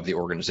business or above the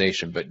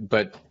organization,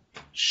 but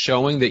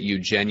showing that you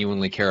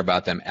genuinely care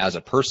about them as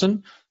a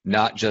person,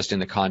 not just in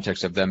the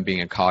context of them being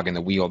a cog in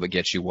the wheel that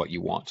gets you what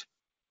you want,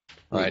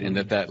 right? And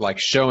that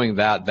showing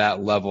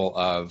that level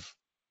of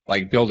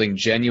building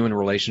genuine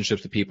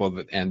relationships with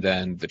people, and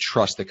then the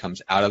trust that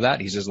comes out of that.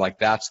 He says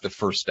that's the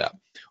first step.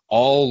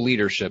 All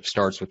leadership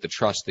starts with the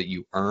trust that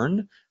you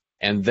earn,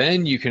 and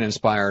then you can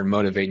inspire and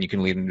motivate, and you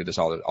can lead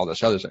into all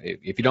this other stuff.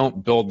 If you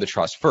don't build the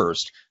trust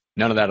first,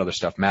 none of that other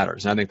stuff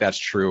matters. And I think that's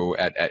true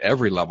at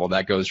every level.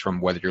 That goes from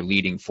whether you're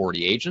leading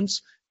 40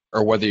 agents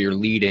or whether you're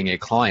leading a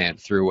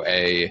client through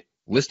a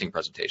listing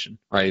presentation,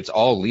 right? It's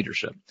all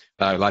leadership.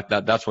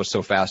 That's what's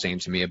so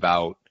fascinating to me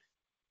about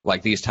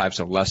these types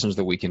of lessons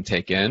that we can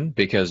take in,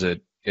 because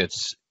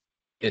it's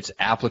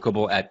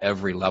applicable at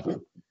every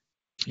level.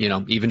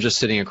 Even just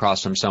sitting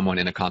across from someone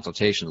in a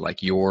consultation,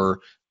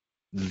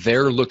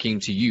 they're looking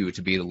to you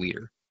to be the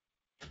leader.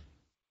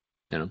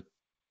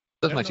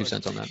 That's my 2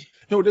 cents on that.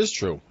 No, it is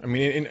true. I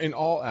mean, in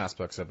all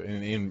aspects of it,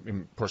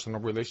 in personal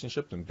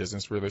relationships and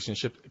business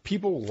relationships,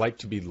 people like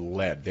to be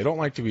led. They don't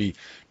like to be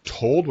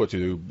told what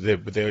to do,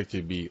 but they like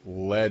to be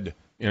led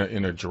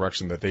in a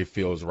direction that they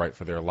feel is right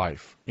for their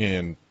life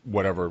in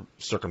whatever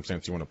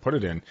circumstance you want to put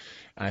it in.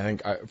 And I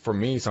think for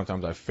me,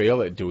 sometimes I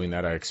fail at doing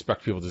that. I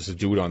expect people just to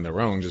do it on their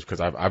own just because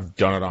I've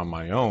done it on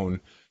my own,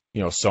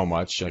 so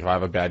much. If I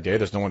have a bad day,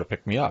 there's no one to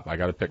pick me up. I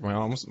got to pick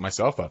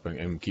myself up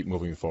and keep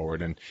moving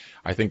forward. And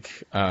I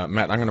think,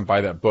 Matt, I'm going to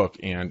buy that book.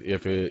 And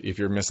if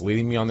you're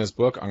misleading me on this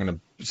book, I'm going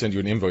to send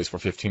you an invoice for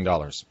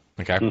 $15.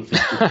 Okay. All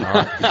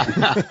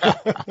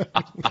right.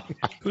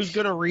 Who's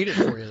going to read it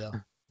for you, though?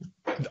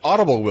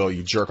 Audible will,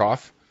 you jerk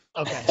off.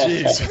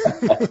 Okay.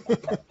 Jeez.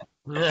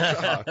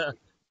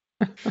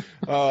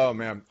 Oh,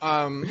 man.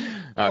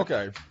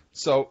 Okay.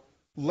 So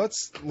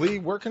Lee,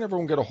 where can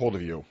everyone get a hold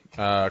of you?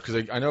 Because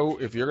I know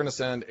if you're going to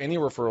send any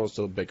referrals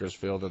to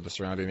Bakersfield or the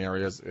surrounding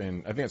areas,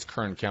 and I think it's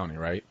Kern County,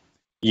 right?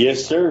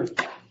 Yes, sir.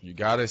 You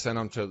got to send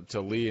them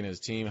to Lee and his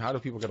team. How do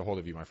people get a hold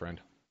of you, my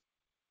friend?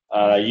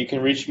 You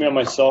can reach me on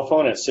my cell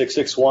phone at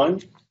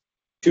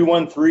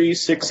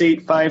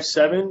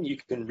 661-213-6857. You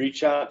can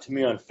reach out to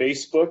me on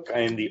Facebook.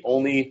 I am the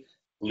only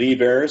Lee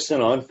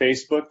Barrison on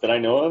Facebook that I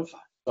know of,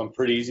 so I'm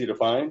pretty easy to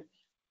find.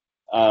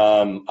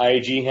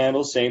 IG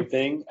handle, same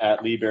thing,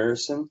 at Lee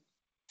Barrison.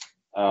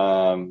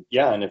 And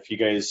if you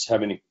guys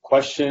have any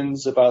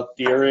questions about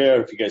the area,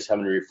 or if you guys have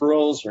any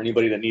referrals or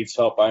anybody that needs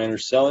help buying or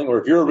selling, or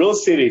if you're a real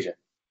estate agent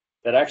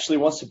that actually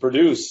wants to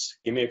produce,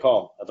 give me a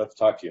call. I'd love to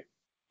talk to you.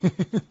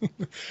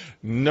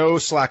 No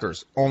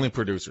slackers, only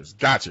producers.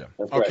 Gotcha.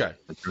 That's okay.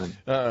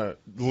 Right.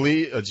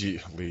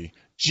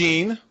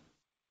 Gene,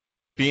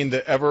 being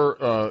the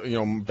ever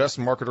best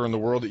marketer in the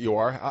world that you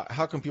are,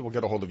 how can people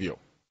get a hold of you?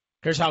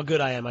 Here's how good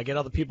I am. I get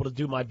other people to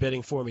do my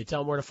bidding for me. Tell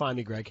them where to find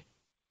me, Greg.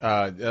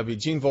 That'd be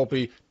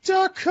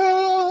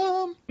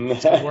GeneVolpe.com.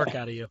 It's good work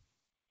out of you.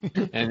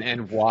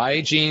 And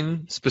why,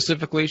 Gene,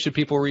 specifically, should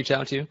people reach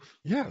out to you?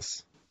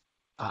 Yes.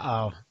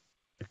 Uh-oh.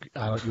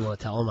 You want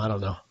to tell them? I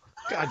don't know.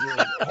 God,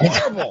 you're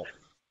horrible.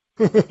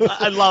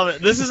 I love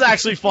it. This is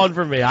actually fun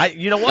for me.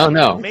 You know what? Oh,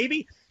 no.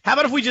 Maybe. How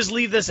about if we just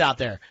leave this out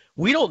there?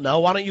 We don't know.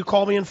 Why don't you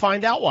call me and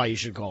find out why you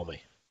should call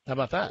me? How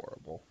about that?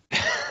 Horrible.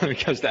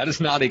 Because that is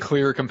not a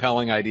clear,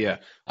 compelling idea.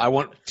 I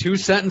want 2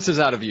 sentences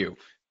out of you.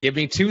 Give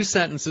me 2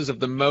 sentences of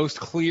the most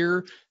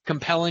clear,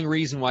 compelling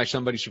reason why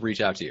somebody should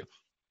reach out to you.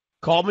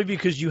 Call me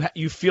because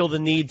you feel the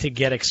need to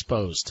get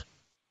exposed.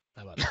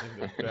 How about that?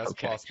 The best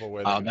possible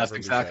way. That's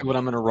exactly what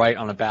I'm going to write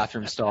on a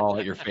bathroom stall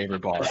at your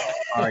favorite bar.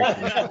 All right,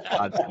 for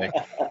God's sake.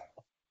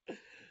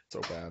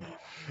 So bad.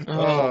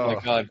 Oh,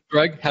 my God.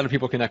 Greg, how do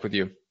people connect with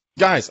you?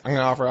 Guys, I'm going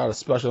to offer out a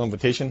special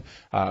invitation,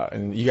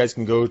 and you guys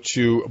can go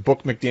to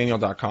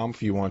bookmcdaniel.com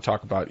if you want to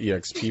talk about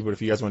EXP, but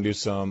if you guys want to do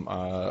some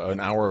an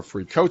hour of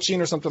free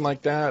coaching or something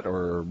like that,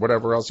 or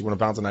whatever else, you want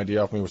to bounce an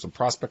idea off me with some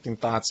prospecting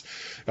thoughts,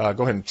 go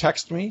ahead and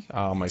text me,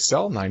 my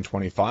cell,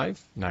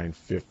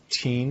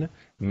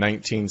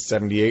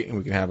 925-915-1978, and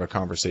we can have a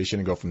conversation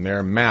and go from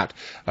there. Matt,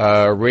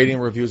 rating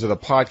and reviews of the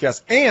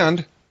podcast,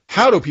 and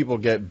how do people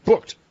get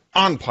booked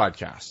on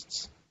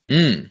podcasts?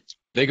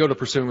 They go to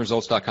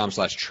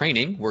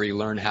pursuingresults.com/training, where you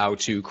learn how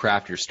to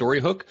craft your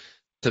story hook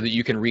so that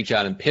you can reach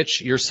out and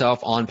pitch yourself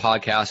on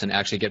podcasts and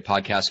actually get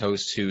podcast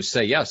hosts who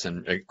say yes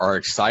and are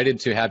excited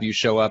to have you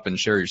show up and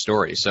share your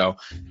story. So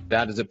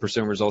that is at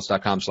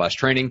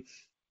pursuingresults.com/training.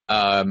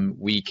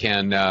 We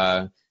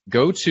can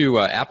go to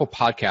Apple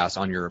Podcasts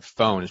on your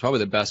phone. It's probably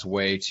the best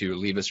way to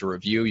leave us a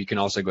review. You can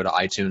also go to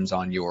iTunes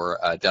on your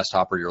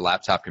desktop or your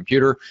laptop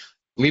computer.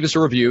 Leave us a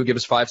review, give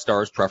us 5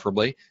 stars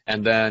preferably,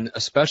 and then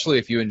especially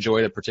if you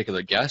enjoyed a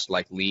particular guest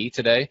like Lee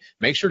today,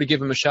 make sure to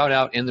give him a shout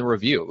out in the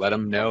review. Let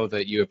him know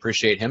that you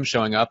appreciate him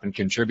showing up and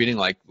contributing.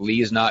 Like,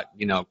 Lee is not,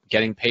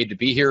 getting paid to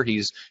be here.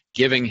 He's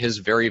giving his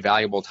very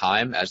valuable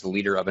time as the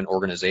leader of an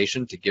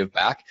organization to give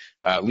back.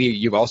 Lee,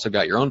 you've also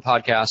got your own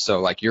podcast, so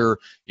like you're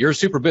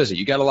super busy.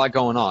 You got a lot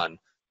going on.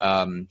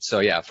 So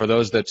yeah, for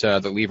those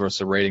that leave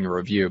us a rating or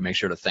review, make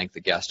sure to thank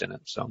the guest in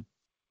it. So,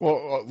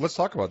 well, let's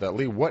talk about that,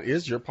 Lee. What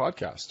is your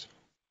podcast?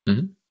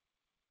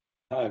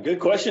 Good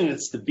question.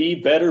 It's the Be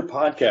Better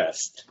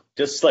podcast.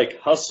 Just like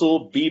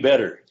hustle, be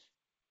better.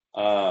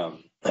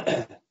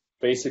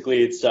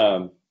 Basically, it's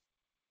not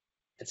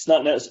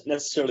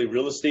necessarily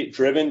real estate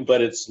driven,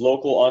 but it's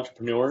local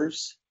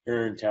entrepreneurs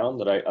here in town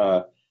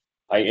that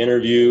I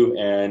interview,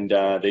 and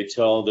they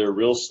tell their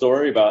real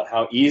story about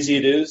how easy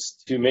it is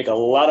to make a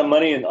lot of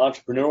money in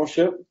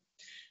entrepreneurship.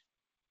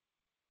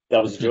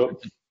 That was a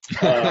joke.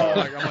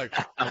 I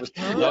was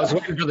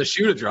waiting for the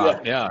shoe to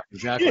drop. Yeah,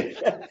 exactly.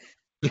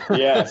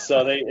 Yeah,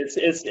 so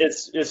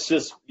it's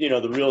just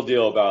the real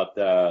deal about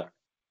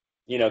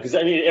because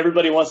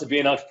everybody wants to be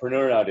an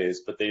entrepreneur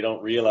nowadays, but they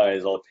don't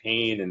realize all the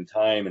pain and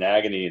time and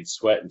agony and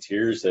sweat and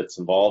tears that's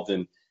involved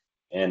in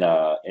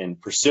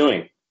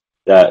pursuing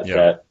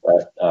that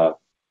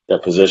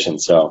position.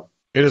 So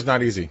it is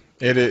not easy.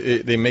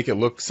 They make it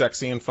look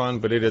sexy and fun,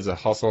 but it is a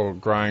hustle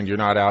grind. You're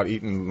not out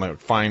eating like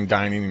fine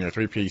dining in your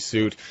 3-piece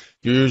suit.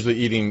 You're usually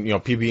eating,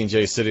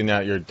 PB&J, sitting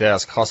at your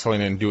desk,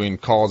 hustling and doing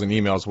calls and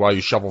emails while you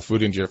shovel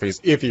food into your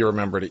face, if you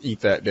remember to eat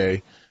that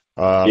day,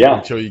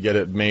 until you get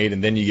it made,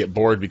 and then you get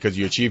bored because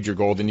you achieved your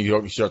goal. Then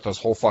you start this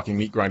whole fucking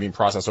meat grinding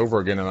process over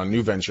again on a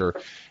new venture,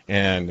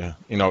 and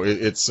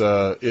it's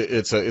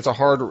a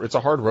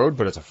hard road,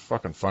 but it's a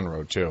fucking fun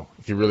road too.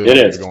 If you really like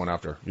what you're going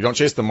after, you don't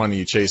chase the money,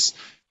 you chase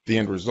the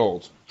end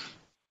result.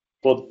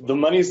 Well, the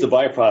money's the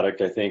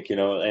byproduct, I think,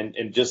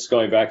 and just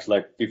going back to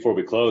like before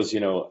we close, we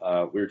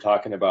were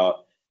talking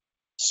about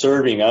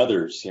serving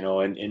others,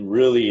 and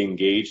really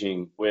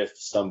engaging with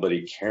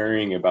somebody,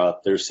 caring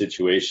about their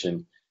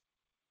situation.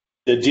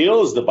 The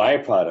deal is the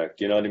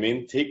byproduct, you know what I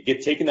mean?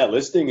 Taking that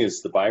listing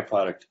is the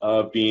byproduct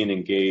of being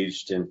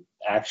engaged and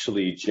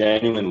actually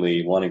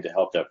genuinely wanting to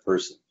help that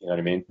person, you know what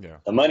I mean? Yeah.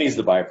 The money's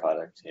the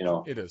byproduct,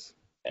 It is.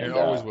 And, it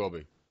always will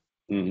be.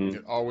 Mm-hmm.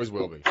 It always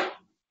will be.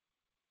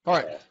 All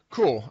right,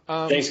 cool.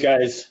 Thanks,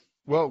 guys.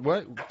 Well,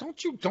 what?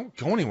 Don't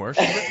go anywhere.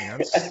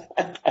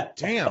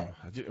 Damn.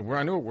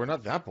 I know we're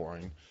not that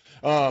boring.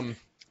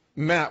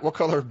 Matt, what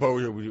color bow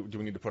do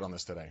we need to put on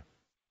this today?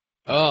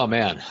 Oh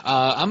man,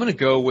 I'm gonna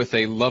go with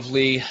a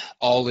lovely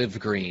olive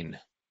green.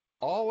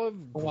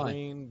 Olive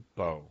green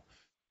bow.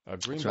 A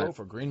green That's bow right.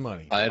 For green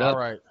money. All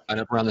right. Tie it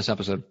up around this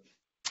episode.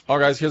 All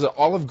right, guys, here's an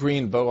olive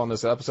green bow on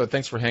this episode.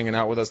 Thanks for hanging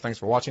out with us. Thanks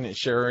for watching and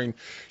sharing.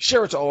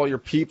 Share it to all your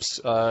peeps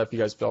if you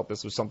guys felt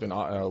this was something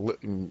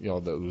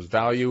that was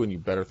value, and you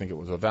better think it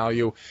was a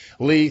value.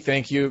 Lee,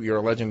 thank you. You're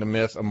a legend, a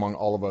myth among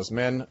all of us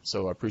men,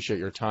 so I appreciate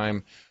your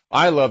time.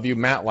 I love you.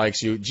 Matt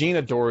likes you. Gene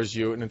adores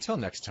you. And until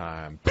next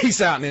time,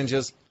 peace out,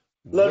 ninjas.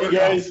 Love you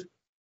guys.